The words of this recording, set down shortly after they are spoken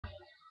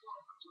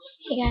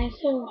Hey guys,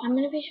 so I'm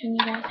going to be showing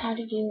you guys how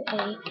to do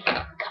a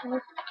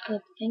color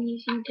lip thing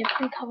using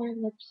different color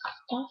lip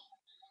stuff.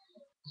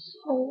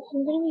 So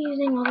I'm going to be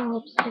using all the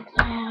lipsticks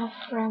I have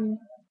from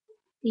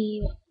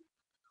the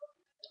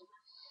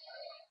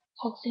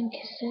Hugs and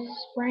Kisses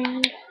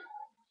brand,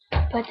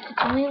 but it's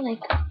only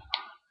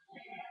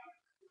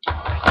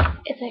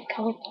it's like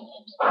colorful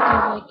lips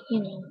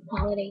because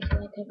holidays, so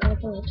like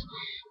colorful lips.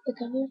 The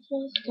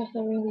colorful stuff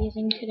that we're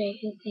using today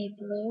is a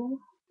blue,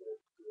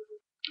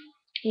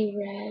 a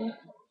red,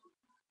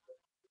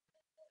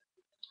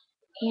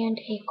 and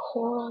a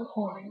coral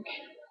orange.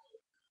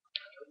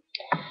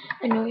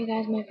 I know you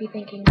guys might be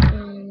thinking,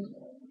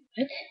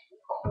 what?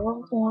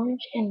 Coral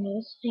orange and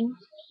those things?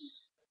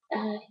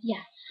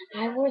 Yeah,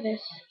 I wore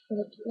this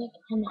lip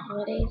on the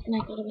holidays and I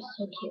thought it was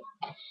so cute.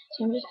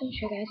 So I'm just going to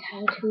show you guys how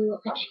to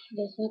achieve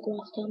this look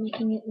while still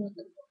making it look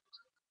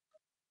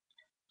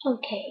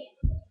okay.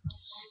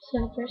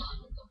 So the first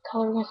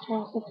color we're going to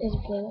start off with is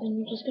blue, and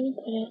you're just going to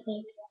put it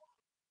like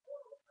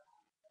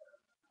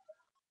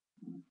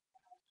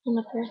on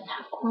the first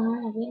half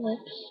corner of your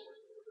lips.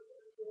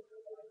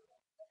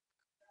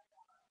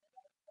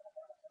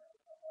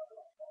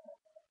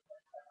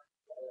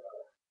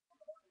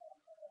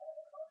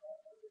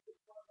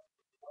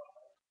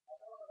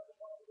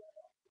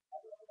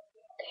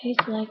 Okay,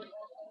 so like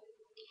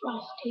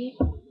frosty.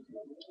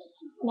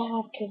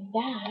 Now after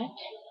that,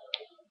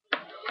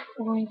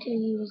 we're going to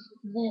use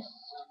this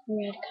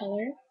red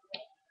color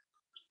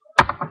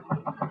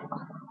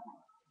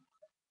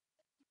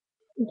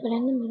and put it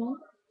in the middle.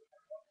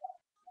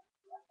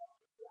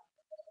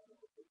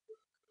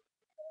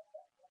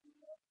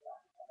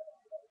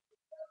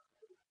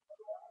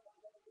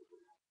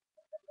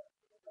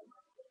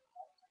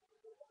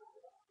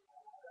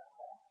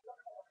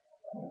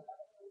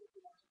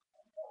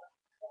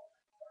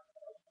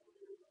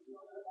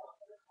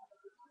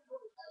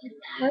 Like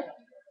that.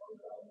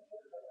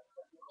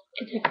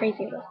 It's a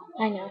crazy look,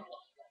 I know.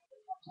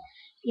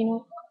 You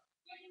know,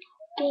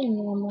 being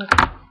normal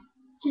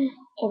is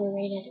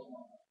overrated.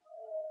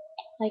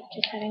 Like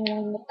just having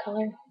one lip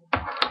color.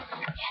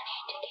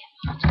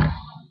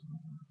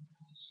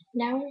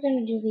 Now we're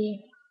gonna do the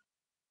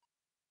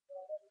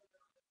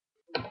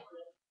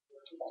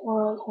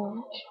coral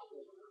orange.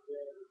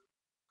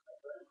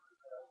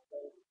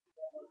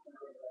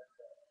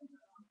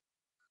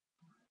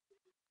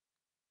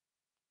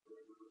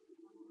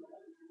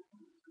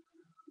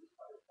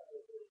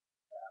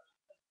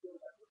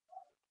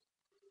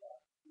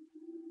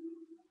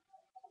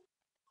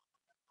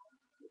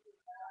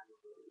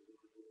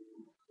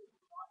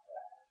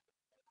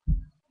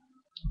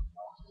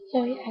 So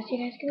as you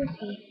guys can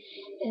see,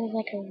 it is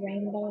like a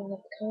rainbow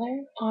lip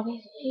color.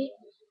 Obviously,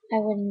 I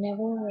would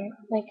never wear,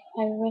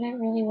 I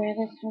wouldn't really wear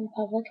this in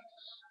public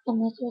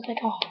unless it was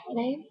like a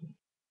holiday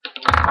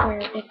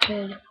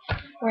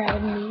where I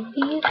would need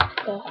these.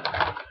 But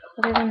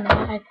other than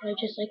that, I'd probably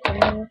just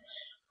wear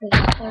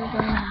this color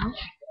around the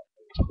house.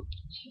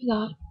 So we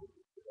got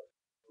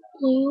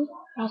blue,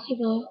 frosty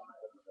blue,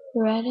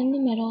 red in the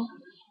middle,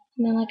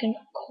 and then like a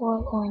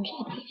coral orange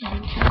at the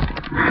end.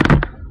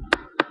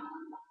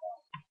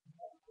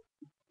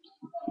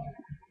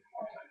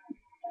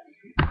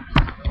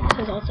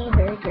 This is also a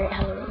very great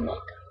Halloween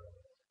look.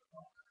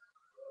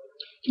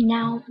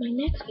 Now, my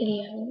next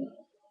video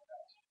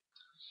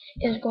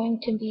is going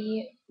to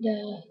be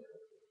the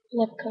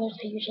lip colors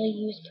I usually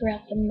use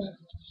throughout the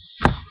month.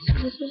 So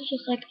this is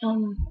just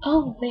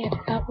oh wait, I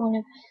forgot one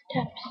of the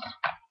steps.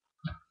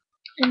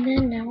 And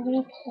then now I'm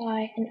going to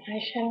apply an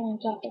eyeshadow on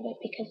top of it,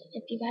 because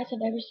if you guys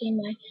have ever seen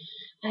my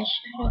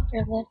eyeshadow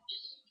for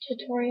lips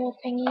tutorial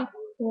thingy,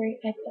 where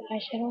I put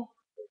eyeshadow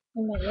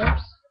on my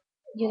lips,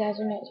 you guys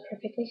will know it's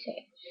perfectly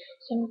safe.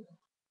 So I'm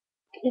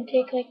going to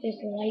take like this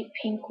light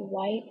pink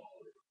white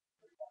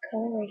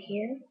color right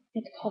here.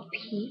 It's called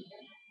Peep.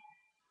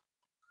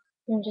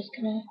 I'm just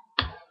going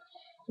to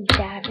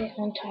dab it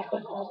on top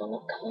of all the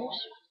lip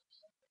colors.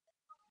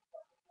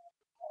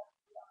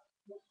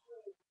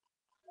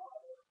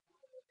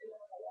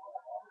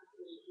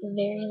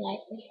 Very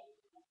lightly.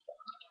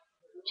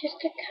 Just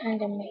to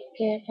kind of make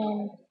it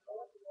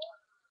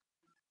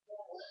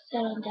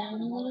settle down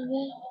a little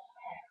bit.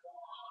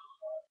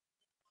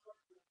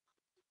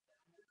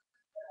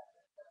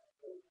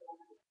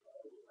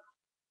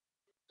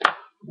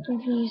 I'm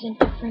going to use a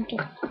different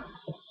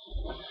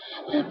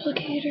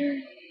applicator.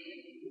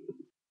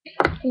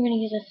 I'm going to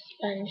use a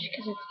sponge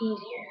because it's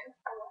easier.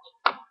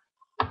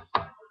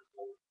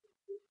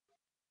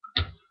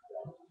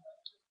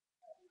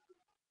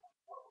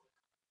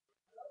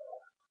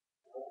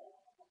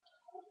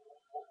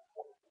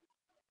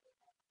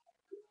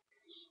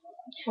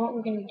 Now what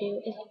we're going to do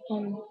is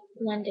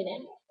blend it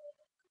in.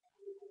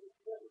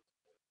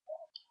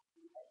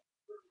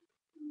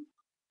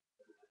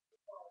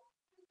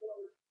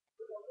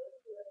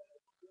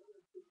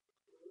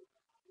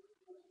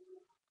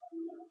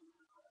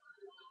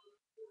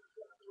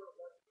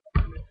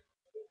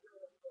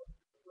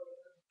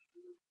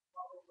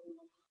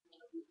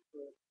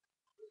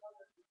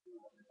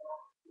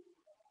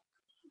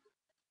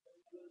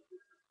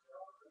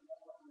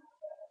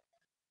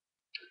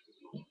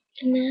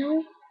 And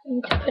now I'm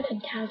going to put a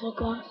dazzle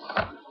gloss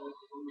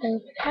over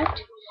that.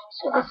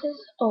 So this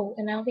is, oh,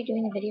 and I'll be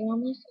doing a video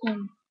on this,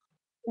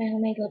 my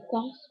homemade lip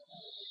gloss.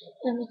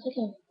 It's like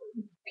a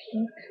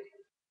pink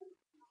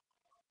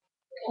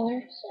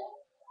color, so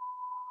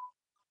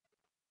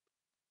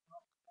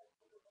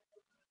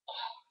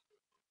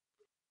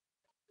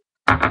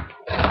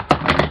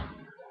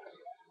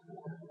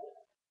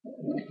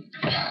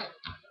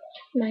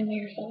my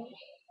mirror's off.